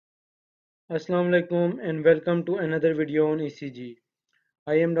Assalamu alaikum and welcome to another video on ECG.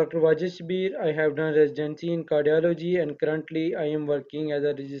 I am Dr. Wajid Shabir. I have done residency in cardiology and currently I am working as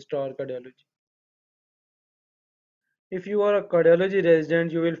a registrar cardiology. If you are a cardiology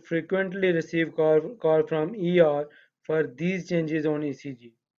resident, you will frequently receive call from ER for these changes on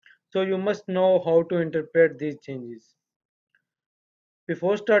ECG. So you must know how to interpret these changes.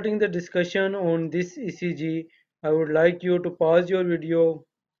 Before starting the discussion on this ECG, I would like you to pause your video.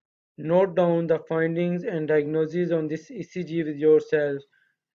 Note down the findings and diagnoses on this ECG with yourself,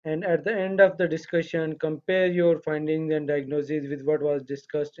 and at the end of the discussion, compare your findings and diagnoses with what was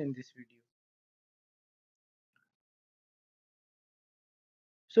discussed in this video.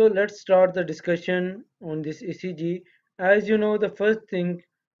 So let's start the discussion on this ECG. As you know, the first thing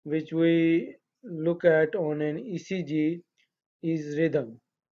which we look at on an ECG is rhythm.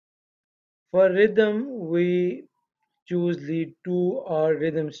 For rhythm, we choose lead 2 or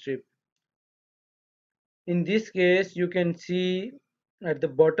rhythm strip. In this case, you can see at the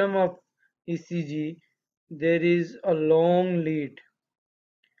bottom of ECG there is a long lead.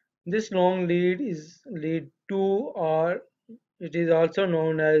 This long lead is lead 2 or it is also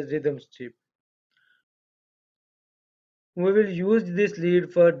known as rhythm strip. We will use this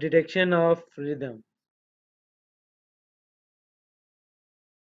lead for detection of rhythm.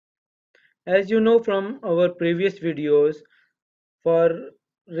 As you know from our previous videos, for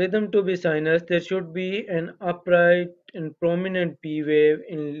rhythm to be sinus, there should be an upright and prominent P wave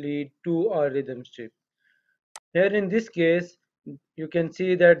in lead 2 or rhythm strip. Here in this case, you can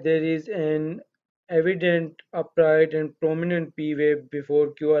see that there is an evident upright and prominent P wave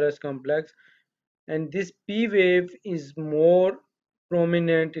before QRS complex, and this P wave is more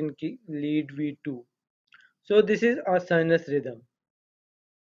prominent in lead V2. So this is a sinus rhythm.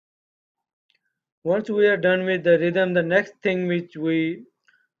 Once we are done with the rhythm, the next thing which we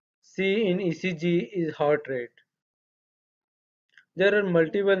see in ECG is heart rate. There are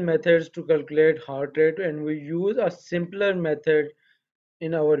multiple methods to calculate heart rate and we use a simpler method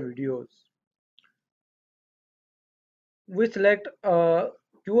in our videos. We select a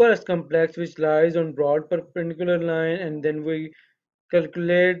QRS complex which lies on broad perpendicular line, and then we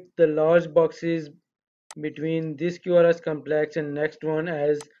calculate the large boxes between this QRS complex and next one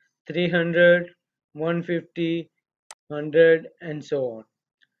as 300, 150, 100 and so on.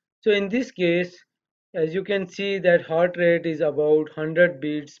 So in this case, as you can see that heart rate is about 100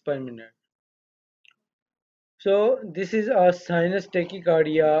 beats per minute. So this is a sinus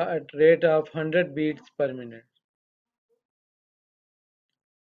tachycardia at rate of 100 beats per minute.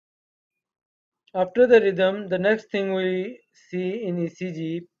 After the rhythm, the next thing we see in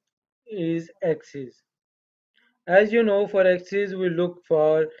ECG is axis. As you know, for axis we look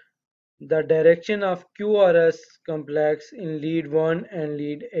for the direction of QRS complex in lead 1 and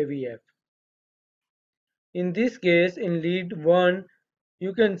lead AVF. In this case, in lead 1,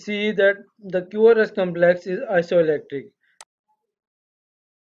 you can see that the QRS complex is isoelectric.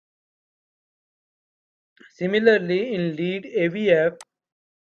 Similarly, in lead AVF,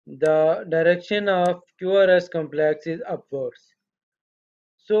 the direction of QRS complex is upwards.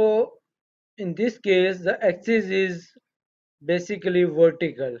 So in this case, the axis is basically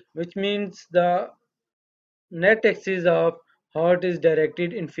vertical, which means the net axis of heart is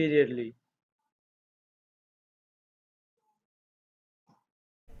directed inferiorly.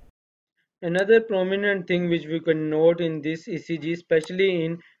 Another prominent thing which we can note in this ECG, especially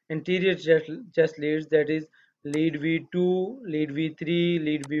in anterior chest leads, that is lead V2, lead V3,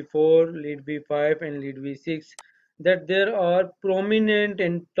 lead V4, lead V5 and lead V6, that there are prominent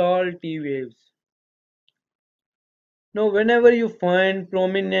and tall T waves. Now whenever you find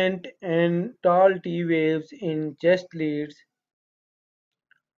prominent and tall T waves in chest leads,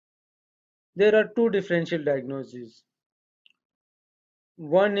 there are two differential diagnoses.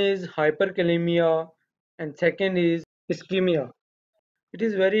 One is hyperkalemia and second is ischemia. It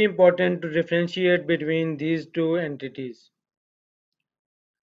is very important to differentiate between these two entities.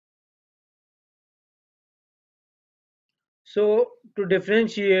 So to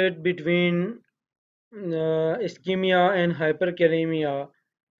differentiate between ischemia and hyperkalemia,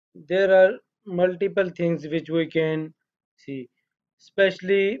 there are multiple things which we can see,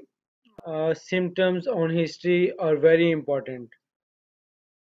 especially symptoms on history are very important.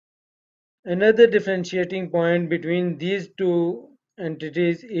 Another differentiating point between these two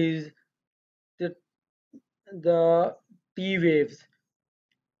entities is the, the T waves.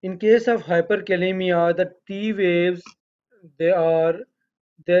 In case of hyperkalemia, the T waves they are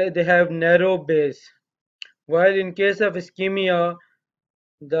they have narrow base, while in case of ischemia,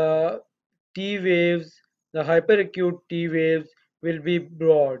 the T waves, the hyperacute T waves will be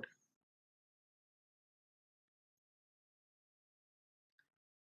broad.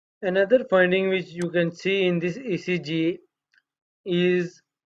 Another finding which you can see in this ECG is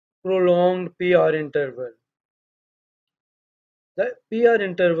prolonged PR interval. The PR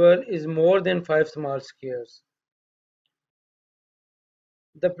interval is more than 5 small squares.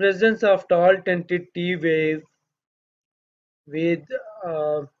 The presence of tall tented T wave with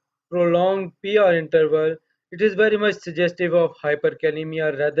a prolonged PR interval, it is very much suggestive of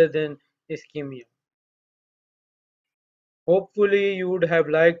hyperkalemia rather than ischemia. Hopefully you would have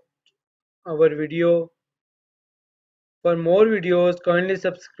liked our video. For more videos, kindly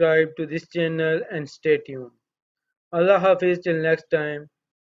subscribe to this channel and stay tuned. Allah Hafiz till next time.